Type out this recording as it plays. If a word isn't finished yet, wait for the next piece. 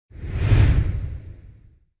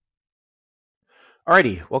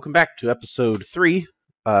Alrighty, welcome back to episode 3.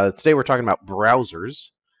 Today we're talking about browsers,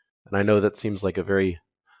 and I know that seems like a very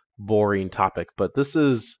boring topic, but this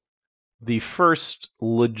is the first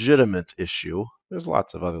legitimate issue. There's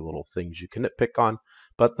lots of other little things you can nitpick on,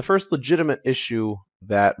 but the first legitimate issue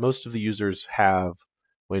that most of the users have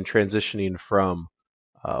when transitioning from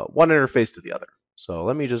one interface to the other. So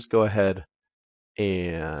let me just go ahead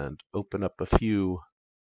and open up a few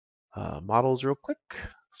models real quick,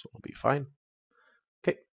 so we'll be fine.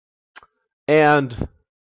 Okay. And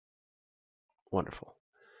wonderful.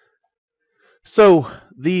 So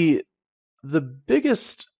the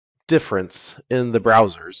biggest difference in the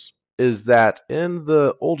browsers is that in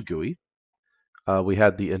the old GUI, we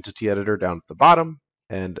had the entity editor down at the bottom,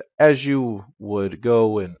 and as you would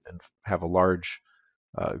go and have a large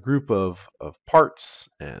group of parts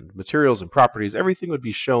and materials and properties, everything would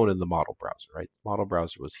be shown in the model browser, right? The model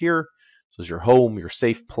browser was here. This was your home, your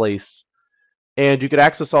safe place, and you could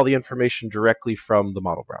access all the information directly from the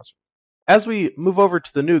model browser. As we move over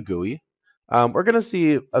to the new GUI, we're going to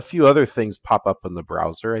see a few other things pop up in the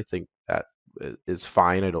browser. I think that is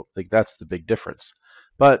fine. I don't think that's the big difference.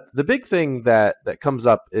 But the big thing that comes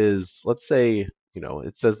up is, let's say,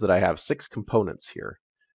 it says that I have 6 components here,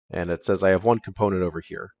 and it says I have 1 component over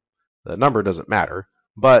here. The number doesn't matter,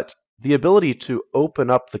 but the ability to open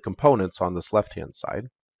up the components on this left-hand side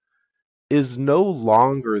is no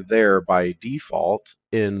longer there by default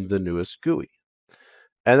in the newest GUI.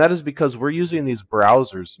 And that is because we're using these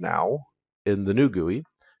browsers now in the new GUI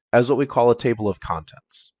as what we call a table of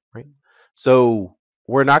contents, right? So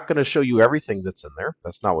we're not going to show you everything that's in there.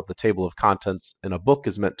 That's not what the table of contents in a book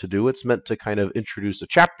is meant to do. It's meant to kind of introduce a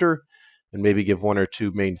chapter and maybe give 1 or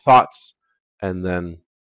 2 main thoughts. And then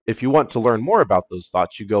if you want to learn more about those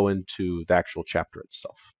thoughts, you go into the actual chapter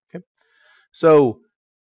itself, okay? So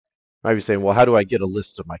you might be saying, well, how do I get a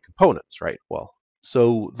list of my components, right? Well,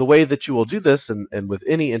 so the way that you will do this, and with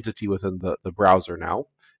any entity within the browser now,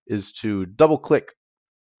 is to double click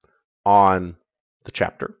on the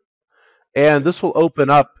chapter. And this will open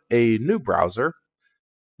up a new browser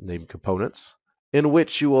named Components, in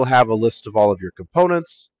which you will have a list of all of your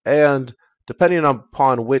components. And depending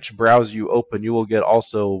upon which browser you open, you will get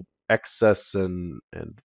also access and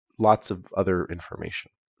lots of other information.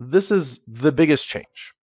 This is the biggest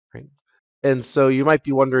change, right? And so you might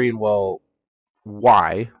be wondering, well,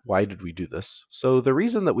 why did we do this? So the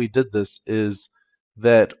reason that we did this is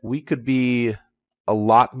that we could be a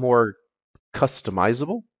lot more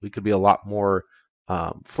customizable. We could be a lot more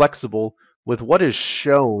flexible with what is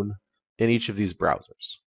shown in each of these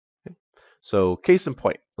browsers. Okay? So case in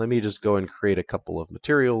point, let me just go and create a couple of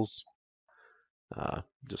materials.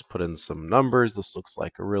 Just put in some numbers. This looks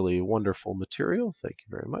like a really wonderful material. Thank you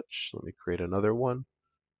very much. Let me create another one.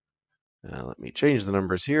 Let me change the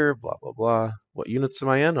numbers here, blah, blah, blah. What units am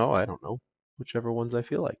I in? Oh, I don't know. Whichever ones I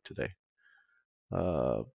feel like today.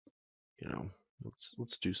 Let's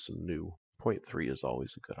do some new. 0.3 is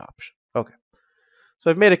always a good option. Okay. So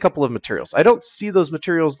I've made a couple of materials. I don't see those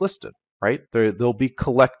materials listed, right? They'll be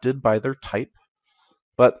collected by their type,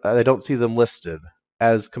 but I don't see them listed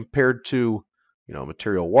as compared to,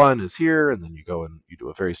 material 1 is here, and then you go and you do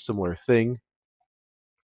a very similar thing.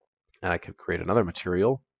 And I could create another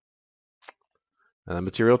material. And then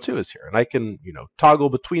material 2 is here, and I can, toggle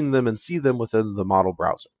between them and see them within the model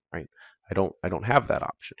browser, right? I don't have that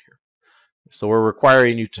option here. So we're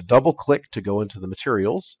requiring you to double click to go into the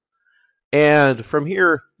materials. And from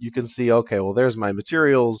here, you can see, okay, well, there's my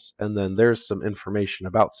materials, and then there's some information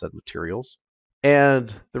about said materials.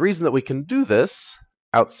 And the reason that we can do this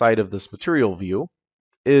outside of this material view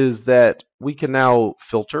is that we can now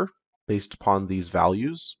filter based upon these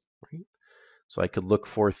values, right? So I could look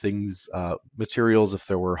for things, materials, if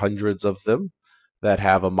there were hundreds of them, that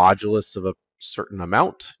have a modulus of a certain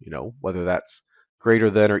amount, whether that's greater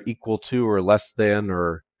than or equal to or less than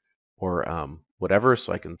or whatever.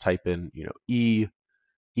 So I can type in, E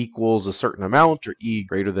equals a certain amount or E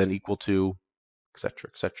greater than equal to,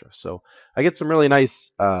 etc., etc. So I get some really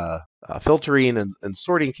nice filtering and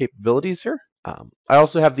sorting capabilities here. I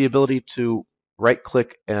also have the ability to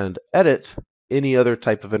right-click and edit any other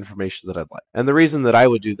type of information that I'd like. And the reason that I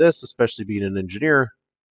would do this, especially being an engineer,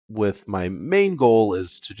 with my main goal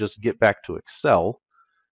is to just get back to Excel.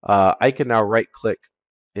 I can now right-click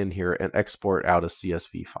in here and export out a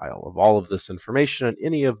CSV file of all of this information and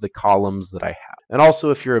any of the columns that I have. And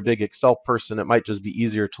also, if you're a big Excel person, it might just be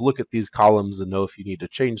easier to look at these columns and know if you need to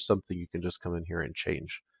change something, you can just come in here and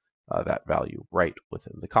change that value right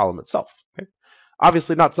within the column itself. Okay?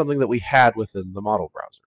 Obviously not something that we had within the model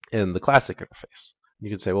browser in the classic interface. You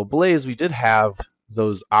can say, well, Blaze, we did have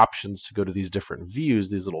those options to go to these different views,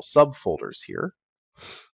 these little subfolders here.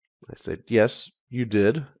 I said, yes, you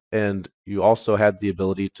did. And you also had the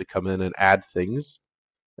ability to come in and add things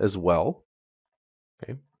as well.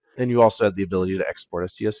 Okay. And you also had the ability to export a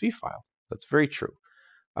CSV file. That's very true.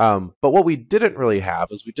 But what we didn't really have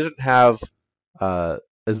is we didn't have uh,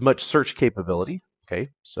 as much search capability. Okay.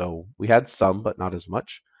 So we had some, but not as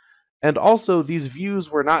much. And also, these views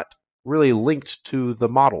were not really linked to the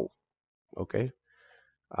model. Okay.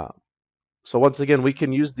 Uh, so once again, we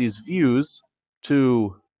can use these views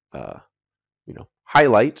to uh,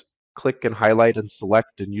 highlight, click and highlight and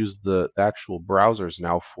select and use the actual browsers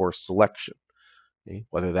now for selection. Okay?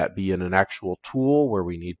 Whether that be in an actual tool where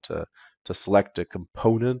we need to select a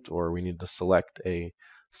component or we need to select a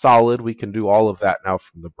solid, we can do all of that now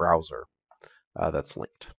from the browser that's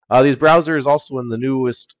linked. These browsers also in the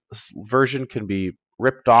newest version can be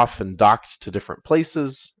ripped off and docked to different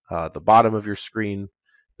places. The bottom of your screen,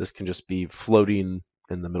 this can just be floating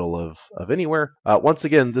in the middle of anywhere. Once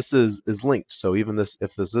again, this is linked. So even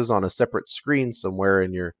if this is on a separate screen somewhere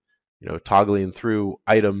and you're toggling through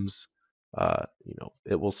items,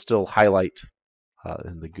 it will still highlight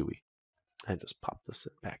in the GUI. And just pop this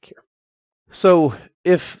in back here. So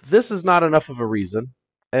if this is not enough of a reason,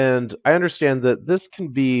 and I understand that this can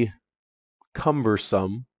be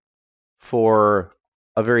cumbersome for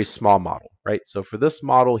a very small model, right? So for this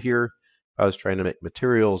model here, I was trying to make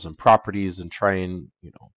materials and properties and trying,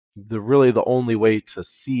 really the only way to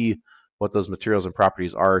see what those materials and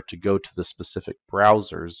properties are to go to the specific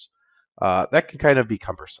browsers. That can kind of be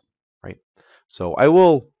cumbersome, right? So I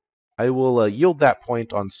will yield that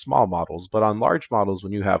point on small models, but on large models,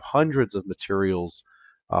 when you have hundreds of materials,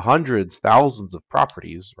 hundreds, thousands of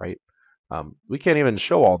properties, right? We can't even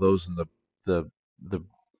show all those in the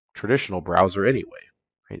traditional browser anyway,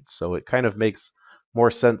 right? So it kind of makes more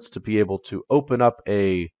sense to be able to open up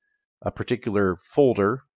a particular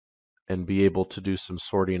folder and be able to do some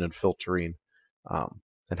sorting and filtering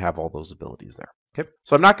and have all those abilities there. Okay,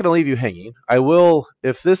 so I'm not going to leave you hanging. I will,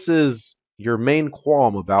 if this is your main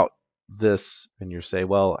qualm about this and you say,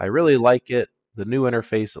 well, I really like it, the new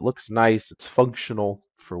interface, it looks nice, it's functional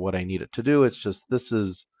for what I need it to do. It's just this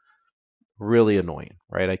is really annoying,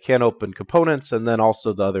 right? I can't open components, and then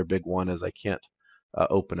also the other big one is I can't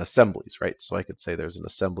open assemblies, right? So I could say there's an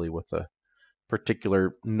assembly with a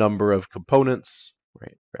particular number of components,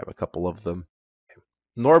 right? Grab a couple of them.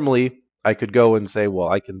 Normally, I could go and say, well,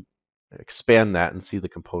 I can expand that and see the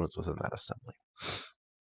components within that assembly.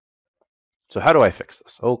 So how do I fix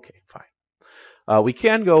this? Okay, fine. We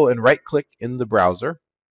can go and right-click in the browser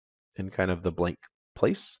in kind of the blank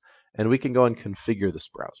place, and we can go and configure this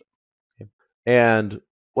browser. Okay? And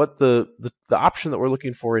what the option that we're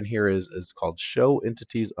looking for in here is called Show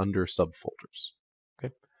Entities Under Subfolders.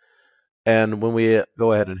 Okay, and when we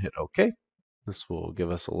go ahead and hit OK, this will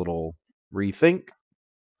give us a little rethink,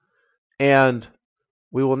 and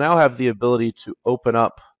we will now have the ability to open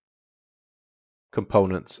up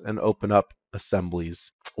components and open up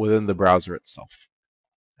assemblies within the browser itself.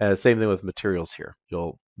 Same thing with materials here.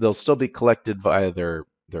 They'll still be collected via their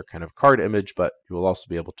kind of card image, but you will also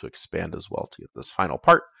be able to expand as well to get this final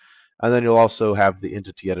part. And then you'll also have the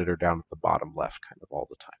entity editor down at the bottom left kind of all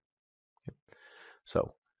the time. Okay.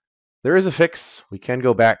 So there is a fix. We can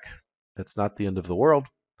go back. It's not the end of the world.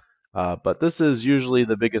 But this is usually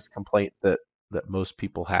the biggest complaint that most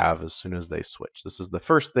people have as soon as they switch. This is the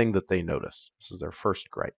first thing that they notice. This is their first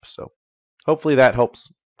gripe. So hopefully that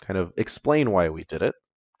helps kind of explain why we did it.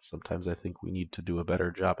 Sometimes I think we need to do a better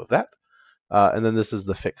job of that. And then this is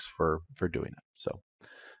the fix for doing it. So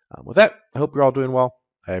with that, I hope you're all doing well.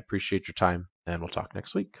 I appreciate your time, and we'll talk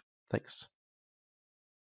next week. Thanks.